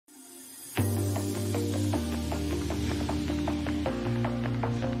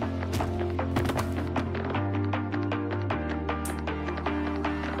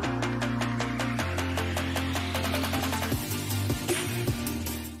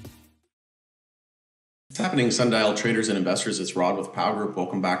What's happening, Sundial traders and investors? It's Rod with Power Group.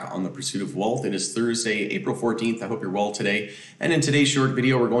 Welcome back on the Pursuit of Wealth. It is Thursday, April 14th. I hope you're well today. And in today's short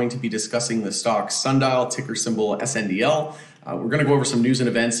video, we're going to be discussing the stock Sundial, ticker symbol SNDL. We're going to go over some news and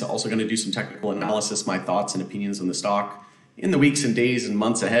events. Also going to do some technical analysis, my thoughts and opinions on the stock in the weeks and days and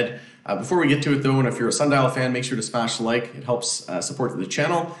months ahead. Before we get to it though, and if you're a Sundial fan, make sure to smash the like. It helps support the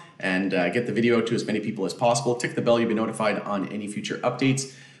channel and get the video to as many people as possible. Tick the bell, you'll be notified on any future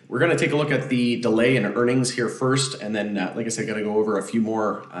updates. We're going to take a look at the delay in earnings here first, and then, like I said, going to go over a few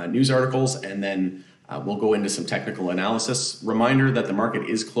more news articles, and then we'll go into some technical analysis. Reminder that the market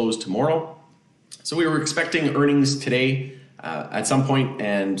is closed tomorrow. So we were expecting earnings today at some point,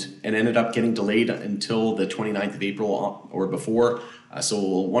 and ended up getting delayed until the 29th of April or before. So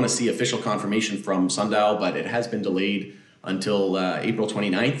we'll want to see official confirmation from Sundial, but it has been delayed until April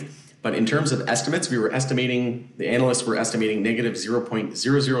 29th. But in terms of estimates, the analysts were estimating negative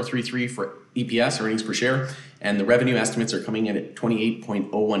 0.0033 for EPS, earnings per share, and the revenue estimates are coming in at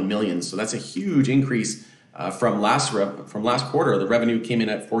 28.01 million. So that's a huge increase from last quarter. The revenue came in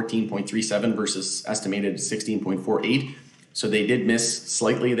at 14.37 versus estimated 16.48. So they did miss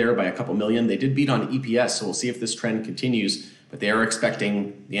slightly there by a couple million. They did beat on EPS, so we'll see if this trend continues. But the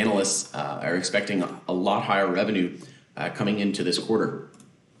analysts are expecting a lot higher revenue coming into this quarter.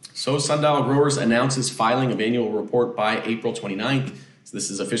 So Sundial Growers announces filing of annual report by April 29th. So this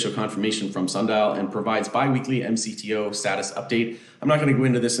is official confirmation from Sundial and provides bi-weekly MCTO status update. I'm not going to go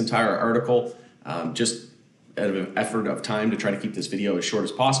into this entire article, just out of an effort of time to try to keep this video as short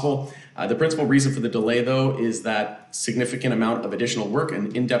as possible. The principal reason for the delay, though, is that significant amount of additional work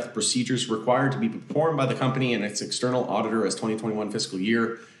and in-depth procedures required to be performed by the company and its external auditor as 2021 fiscal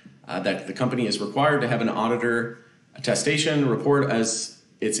year, that the company is required to have an auditor attestation report as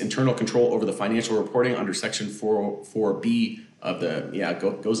its internal control over the financial reporting under section 404B of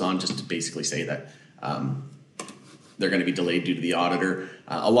the, goes on just to basically say that they're going to be delayed due to the auditor.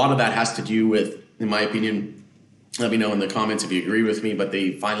 A lot of that has to do with, in my opinion, let me know in the comments if you agree with me, but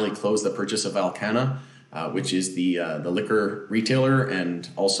they finally closed the purchase of Alcana, which is the liquor retailer and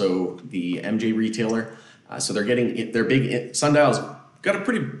also the MJ retailer. So they're big. Sundial's got a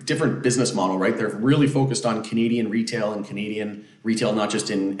pretty different business model, right? They're really focused on Canadian retail, not just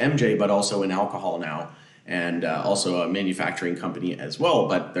in MJ, but also in alcohol now, and also a manufacturing company as well.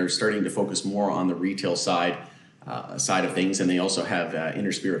 But they're starting to focus more on the retail side of things, and they also have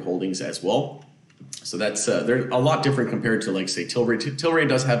Inner Spirit Holdings as well. So that's they're a lot different compared to, like, say, Tilray. Tilray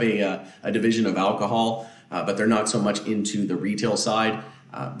does have a division of alcohol, but they're not so much into the retail side.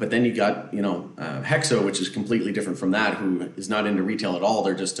 But then you got, Hexo, which is completely different from that, who is not into retail at all.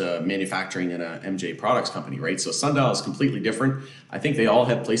 They're just manufacturing in a MJ products company, right? So Sundial is completely different. I think they all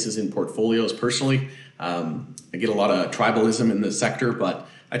have places in portfolios personally. I get a lot of tribalism in the sector, but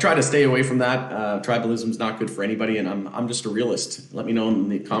I try to stay away from that. Tribalism is not good for anybody, and I'm just a realist. Let me know in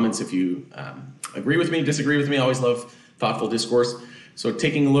the comments if you agree with me, disagree with me. I always love thoughtful discourse. So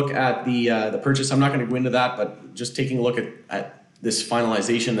taking a look at the purchase, I'm not going to go into that, but just taking a look at this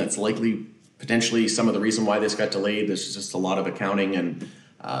finalization, that's likely potentially some of the reason why this got delayed. There's just a lot of accounting and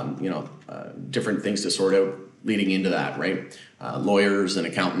different things to sort out leading into that, right? Lawyers and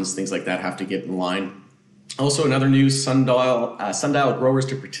accountants, things like that have to get in line. Also, another news: Sundial Growers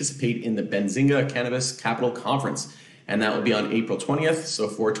to participate in the Benzinga Cannabis Capital Conference, and that will be on April 20th, so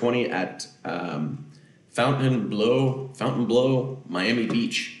 420 at Fontainebleau, Miami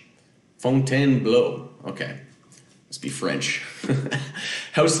Beach. Fontainebleau, okay. Must be French.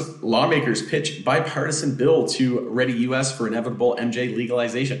 House lawmakers pitch bipartisan bill to ready U.S. for inevitable MJ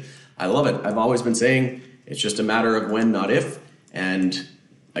legalization. I love it. I've always been saying it's just a matter of when, not if. And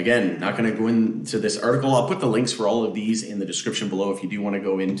again, not going to go into this article. I'll put the links for all of these in the description below if you do want to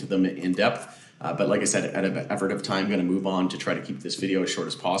go into them in depth. But like I said, at an effort of time, I'm going to move on to try to keep this video as short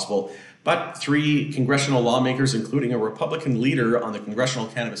as possible. But 3 congressional lawmakers, including a Republican leader on the Congressional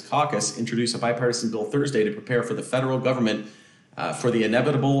Cannabis Caucus, introduced a bipartisan bill Thursday to prepare for the federal government for the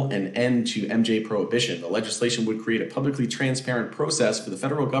inevitable and end to MJ prohibition. The legislation would create a publicly transparent process for the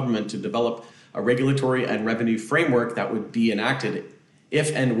federal government to develop a regulatory and revenue framework that would be enacted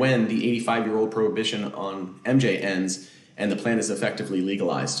if and when the 85-year-old prohibition on MJ ends and the plant is effectively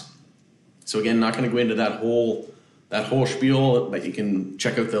legalized. So again, not going to go into that whole spiel, but you can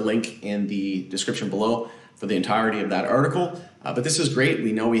check out the link in the description below for the entirety of that article. But this is great.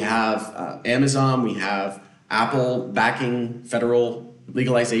 We know we have Amazon, we have Apple backing federal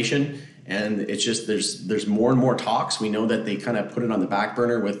legalization, and it's just there's more and more talks. We know that they kind of put it on the back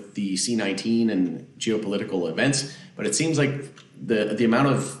burner with the C-19 and geopolitical events, but it seems like the amount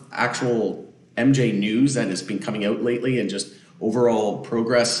of actual MJ news that has been coming out lately and just overall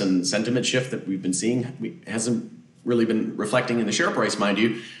progress and sentiment shift that we've been seeing hasn't really been reflecting in the share price, mind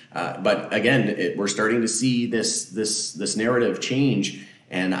you. But again, we're starting to see this narrative change.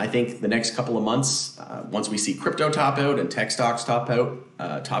 And I think the next couple of months, once we see crypto top out and tech stocks top out,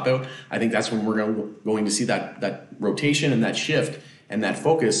 I think that's when we're going to see that rotation and that shift and that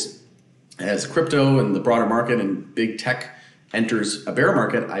focus as crypto and the broader market and big tech enters a bear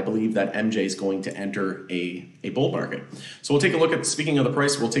market. I believe that MJ is going to enter a bull market. So we'll take a look at, speaking of the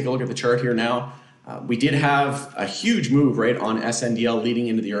price, we'll take a look at the chart here now. We did have a huge move, right, on SNDL leading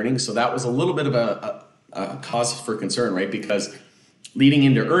into the earnings. So that was a little bit of a cause for concern, right? Because leading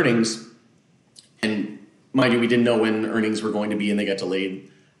into earnings, and mind you, we didn't know when earnings were going to be and they got delayed,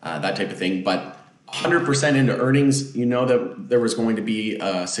 that type of thing. But 100% into earnings, you know that there was going to be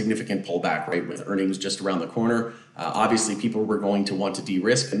a significant pullback, right, with earnings just around the corner. Obviously, people were going to want to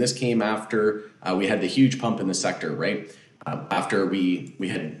de-risk, and this came after we had the huge pump in the sector, right? After we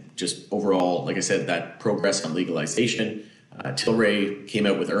had just overall, like I said, that progress on legalization. Tilray came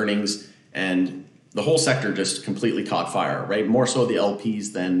out with earnings, and the whole sector just completely caught fire, right? More so the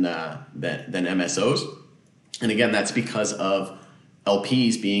LPs than MSOs. And again, that's because of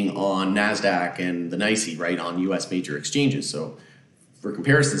LPs being on NASDAQ and the NYSE, right, on US major exchanges. So for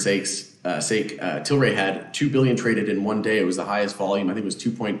comparison's sake, Tilray had 2 billion traded in one day. It was the highest volume. I think it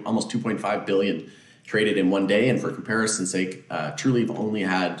was almost 2.5 billion traded in one day. And for comparison's sake, Trulieve only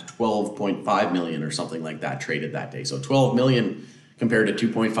had 12.5 million or something like that traded that day. So 12 million compared to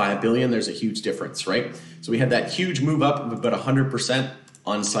 2.5 billion, there's a huge difference, right? So we had that huge move up of about 100%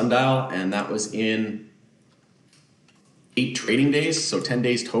 on Sundial, and that was in 8 trading days, so 10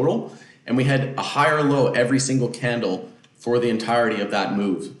 days total. And we had a higher low every single candle for the entirety of that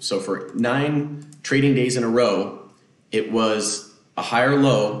move. So for 9 trading days in a row, it was a higher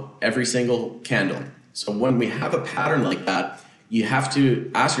low every single candle. So when we have a pattern like that, you have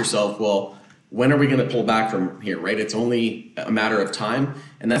to ask yourself, well, when are we going to pull back from here, right? It's only a matter of time.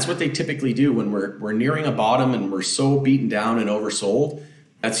 And that's what they typically do when we're nearing a bottom and we're so beaten down and oversold.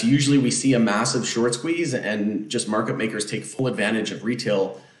 That's usually we see a massive short squeeze and just market makers take full advantage of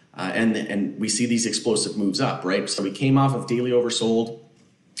retail and we see these explosive moves up, right? So we came off of daily oversold.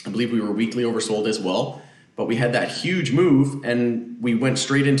 I believe we were weekly oversold as well, but we had that huge move and we went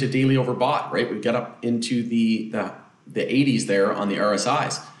straight into daily overbought, right? We got up into the 80s there on the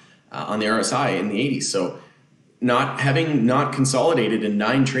RSIs. On the RSI in the 80s. So having not consolidated in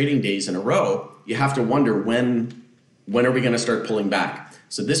 9 trading days in a row, you have to wonder when are we going to start pulling back?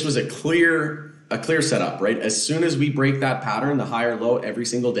 So this was a clear setup, right? As soon as we break that pattern, the higher low every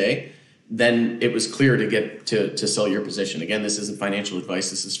single day, then it was clear to get to sell your position. Again, this isn't financial advice.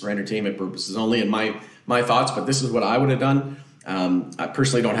 This is for entertainment purposes only and my thoughts, but this is what I would have done. I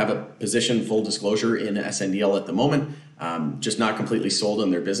personally don't have a position, full disclosure, in SNDL at the moment. Just not completely sold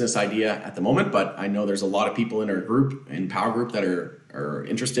on their business idea at the moment, but I know there's a lot of people in our group, in Power Group, that are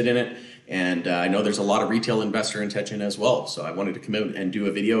interested in it. And I know there's a lot of retail investor intention as well. So I wanted to come out and do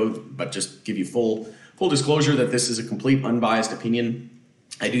a video, but just give you full disclosure that this is a complete unbiased opinion.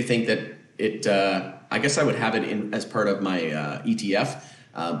 I do think that I guess I would have it in as part of my ETF.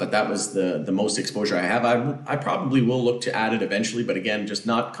 But that was the most exposure I have. I probably will look to add it eventually, but again, just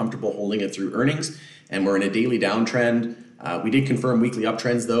not comfortable holding it through earnings. And we're in a daily downtrend. We did confirm weekly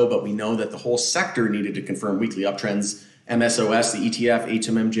uptrends though, but we know that the whole sector needed to confirm weekly uptrends. MSOS, the ETF,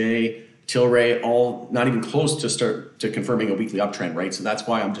 HMMJ, Tilray, all not even close to start to confirming a weekly uptrend, right? So that's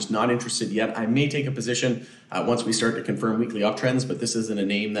why I'm just not interested yet. I may take a position once we start to confirm weekly uptrends, but this isn't a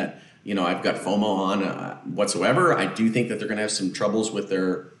name that I've got FOMO on whatsoever. I do think that they're going to have some troubles with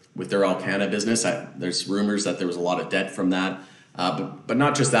their Alcana business. There's rumors that there was a lot of debt from that, but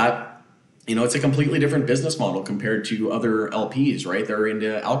not just that. It's a completely different business model compared to other LPs, right? They're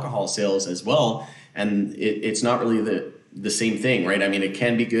into alcohol sales as well, and it's not really the same thing, right? I mean, it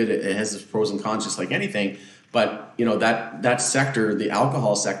can be good. It has its pros and cons, just like anything. But that sector, the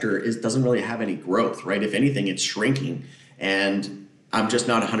alcohol sector, doesn't really have any growth, right? If anything, it's shrinking, and I'm just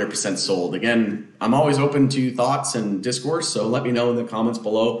not 100% sold. Again, I'm always open to thoughts and discourse, so let me know in the comments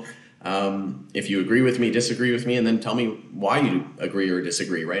below if you agree with me, disagree with me, and then tell me why you agree or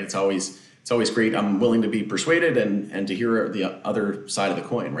disagree, right? It's always great. I'm willing to be persuaded and to hear the other side of the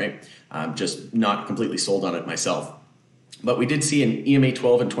coin, right? I'm just not completely sold on it myself. But we did see an EMA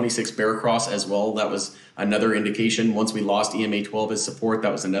 12 and 26 bear cross as well. That was another indication. Once we lost EMA 12 as support,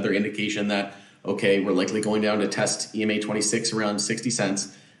 that was another indication that, okay, we're likely going down to test EMA 26 around 60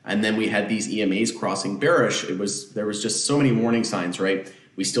 cents. And then we had these EMAs crossing bearish. There was just so many warning signs, right?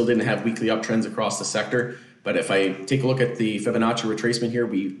 We still didn't have weekly uptrends across the sector. But if I take a look at the Fibonacci retracement here,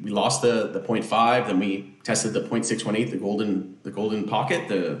 we lost the 0.5, then we tested the 0.618, the golden pocket,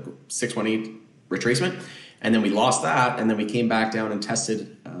 the 618 retracement, and then we lost that, and then we came back down and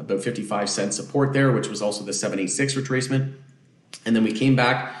tested about 55 cent support there, which was also the 786 retracement, and then we came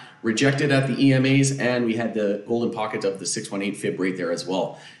back, rejected at the EMAs, and we had the golden pocket of the 618 fib right there as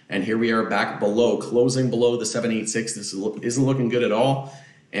well. And here we are back below, closing below the 786. This isn't looking good at all.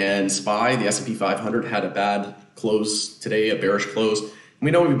 And SPY, the S&P 500, had a bad close today, a bearish close. And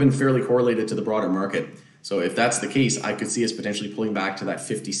we know we've been fairly correlated to the broader market. So if that's the case, I could see us potentially pulling back to that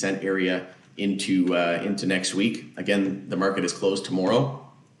 50 cent area into next week. Again, the market is closed tomorrow.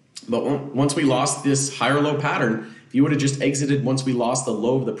 But once we lost this higher low pattern, if you would have just exited once we lost the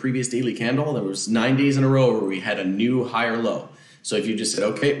low of the previous daily candle, there was 9 days in a row where we had a new higher low. So if you just said,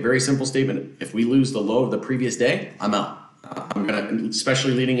 okay, very simple statement, if we lose the low of the previous day, I'm out. I'm gonna,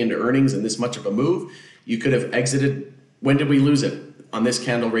 especially leading into earnings and this much of a move, you could have exited. When did we lose it? On this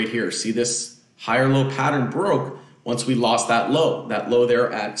candle right here. See, this higher low pattern broke once we lost that low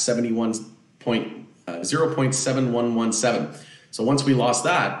there at 0.7117. So once we lost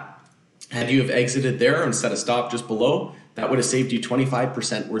that, had you have exited there instead of stop just below, that would have saved you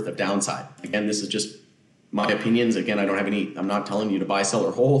 25% worth of downside. Again, this is just my opinions. Again, I don't have any, I'm not telling you to buy, sell,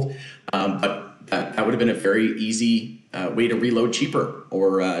 or hold, but that would have been a very easy way to reload cheaper,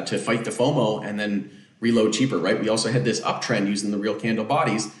 or to fight the FOMO and then reload cheaper, right? We also had this uptrend using the real candle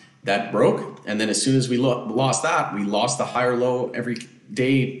bodies that broke. And then as soon as we lost that, we lost the higher low every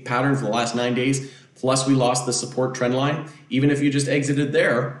day pattern for the last 9 days. Plus we lost the support trend line. Even if you just exited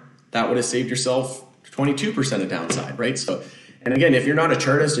there, that would have saved yourself 22% of downside, right? So, and again, if you're not a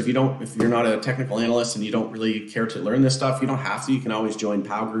chartist, if you're not a technical analyst and you don't really care to learn this stuff, you don't have to. You can always join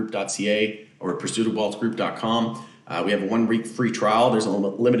powgroup.ca or pursuitofwealthgroup.com. We have a 1 week free trial. There's a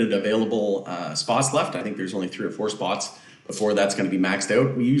limited available spots left. I think there's only 3 or 4 spots before that's going to be maxed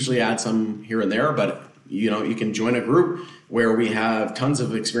out. We usually add some here and there, but you can join a group where we have tons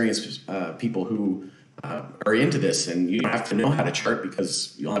of experienced people who are into this, and you don't have to know how to chart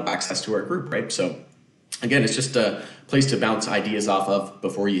because you'll have access to our group, right? So again, it's just a place to bounce ideas off of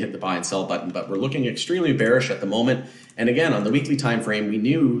before you hit the buy and sell button. But we're looking extremely bearish at the moment. And again, on the weekly time frame, we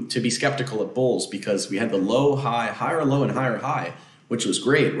knew to be skeptical of bulls because we had the low, high, higher low, and higher high, which was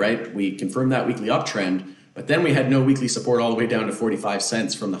great, right? We confirmed that weekly uptrend, but then we had no weekly support all the way down to 45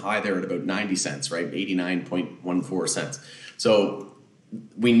 cents from the high there at about 90 cents, right? 89.14 cents. So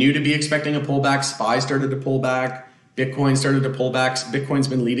we knew to be expecting a pullback. SPY started to pull back. Bitcoin started to pull back. Bitcoin's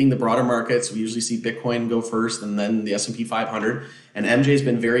been leading the broader markets. We usually see Bitcoin go first and then the S&P 500. And MJ's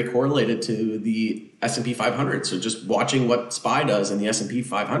been very correlated to the S&P 500. So just watching what SPY does and the S&P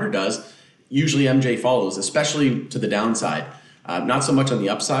 500 does, usually MJ follows, especially to the downside. Not so much on the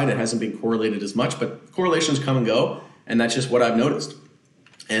upside. It hasn't been correlated as much, but correlations come and go. And that's just what I've noticed.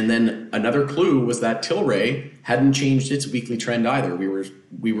 And then another clue was that Tilray hadn't changed its weekly trend either.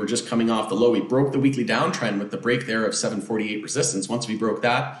 We were just coming off the low. We broke the weekly downtrend with the break there of 748 resistance. Once we broke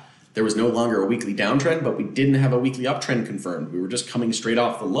that, there was no longer a weekly downtrend, but we didn't have a weekly uptrend confirmed. We were just coming straight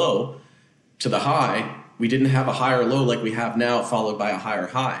off the low to the high. We didn't have a higher low like we have now, followed by a higher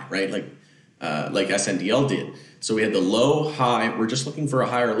high, right? Like SNDL did. So we had the low, high. We're just looking for a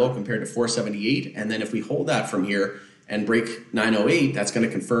higher low compared to 478. And then if we hold that from here and break 908, that's going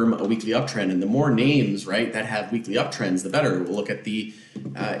to confirm a weekly uptrend. And the more names, right, that have weekly uptrends, the better. We'll look at the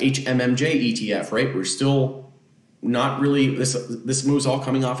HMMJ ETF, right? We're still not really, this move's all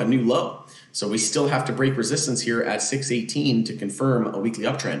coming off a new low. So we still have to break resistance here at 618 to confirm a weekly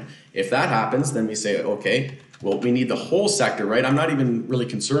uptrend. If that happens, then we say, okay, well, we need the whole sector, right? I'm not even really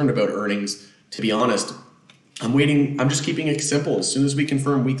concerned about earnings, to be honest. I'm waiting, I'm just keeping it simple. As soon as we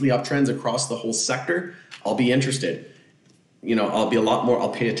confirm weekly uptrends across the whole sector, I'll be interested. I'll be a lot more, I'll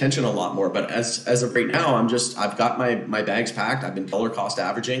pay attention a lot more. But as of right now, I've got my bags packed. I've been dollar cost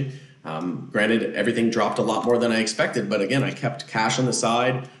averaging. Granted, everything dropped a lot more than I expected, but again, I kept cash on the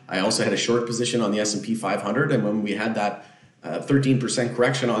side. I also had a short position on the S&P 500, and when we had that 13%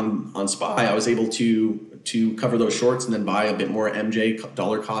 correction on SPY, I was able to cover those shorts and then buy a bit more MJ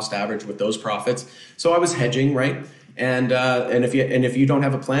dollar cost average with those profits. So I was hedging, right? And if you don't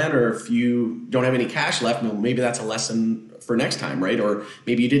have a plan, or if you don't have any cash left, well, maybe that's a lesson for next time, right? Or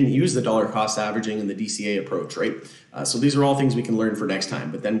maybe you didn't use the dollar cost averaging and the DCA approach, right? So these are all things we can learn for next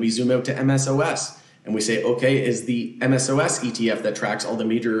time. But then we zoom out to MSOS and we say, okay, is the MSOS ETF that tracks all the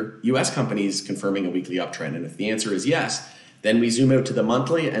major US companies confirming a weekly uptrend? And if the answer is yes, then we zoom out to the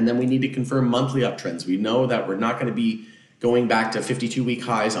monthly, and then we need to confirm monthly uptrends. We know that we're not going to be going back to 52-week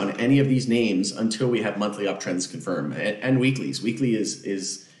highs on any of these names until we have monthly uptrends confirmed, and weeklies. Weekly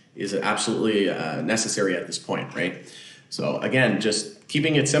is is absolutely necessary at this point, right? So again, just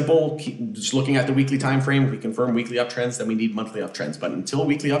keeping it simple, just looking at the weekly time frame. If we confirm weekly uptrends, then we need monthly uptrends. But until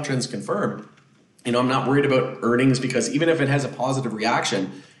weekly uptrends confirm, I'm not worried about earnings, because even if it has a positive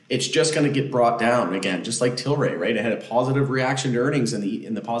reaction, it's just going to get brought down again, just like Tilray, right? It had a positive reaction to earnings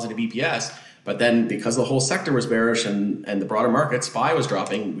in the positive EPS, but then because the whole sector was bearish and the broader market, SPY was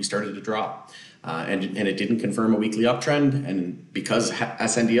dropping, we started to drop. And it didn't confirm a weekly uptrend, and because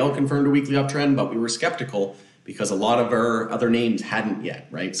SNDL confirmed a weekly uptrend, but we were skeptical because a lot of our other names hadn't yet,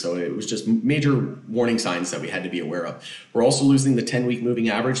 right? So it was just major warning signs that we had to be aware of. We're also losing the 10-week moving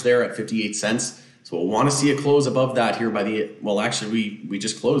average there at 58 cents. So we'll want to see a close above that here by actually we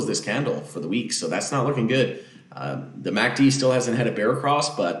just closed this candle for the week, so that's not looking good. The MACD still hasn't had a bear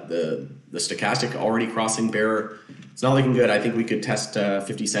cross, but the stochastic already crossing bear. It's not looking good. I think we could test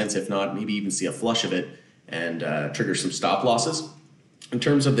 50 cents, if not, maybe even see a flush of it and trigger some stop losses. In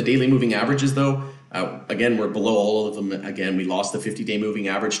terms of the daily moving averages, though, again, we're below all of them. Again, we lost the 50-day moving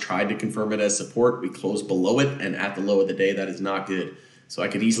average, tried to confirm it as support. We closed below it, and at the low of the day, that is not good. So I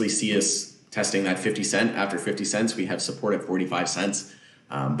could easily see us testing that 50 cent. After 50 cents, we have support at 45 cents.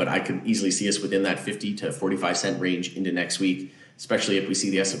 But I could easily see us within that 50 to 45 cent range into next week, especially if we see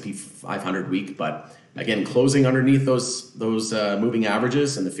the S&P 500 weak. But again, closing underneath those moving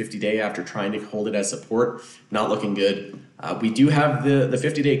averages and the 50-day after trying to hold it as support, not looking good. We do have the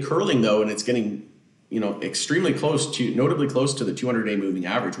 50-day curling though, and it's getting extremely close to, notably close to the 200-day moving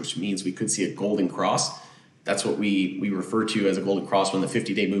average, which means we could see a golden cross. That's what we refer to as a golden cross, when the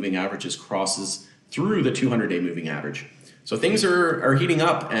 50-day moving averages crosses through the 200-day moving average. So things are heating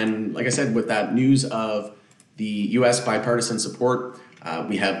up, and like I said, with that news of the U.S. bipartisan support,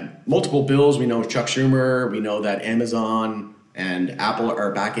 we have multiple bills. We know Chuck Schumer, we know that Amazon and Apple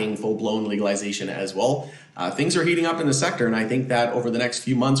are backing full-blown legalization as well. Things are heating up in the sector, and I think that over the next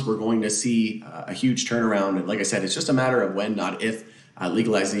few months, we're going to see a huge turnaround. And like I said, it's just a matter of when, not if,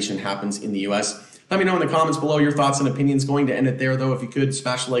 legalization happens in the U.S. Let me know in the comments below your thoughts and opinions. Going to end it there, though. If you could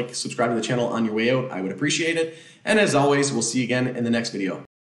smash the like, subscribe to the channel on your way out, I would appreciate it. And as always, we'll see you again in the next video.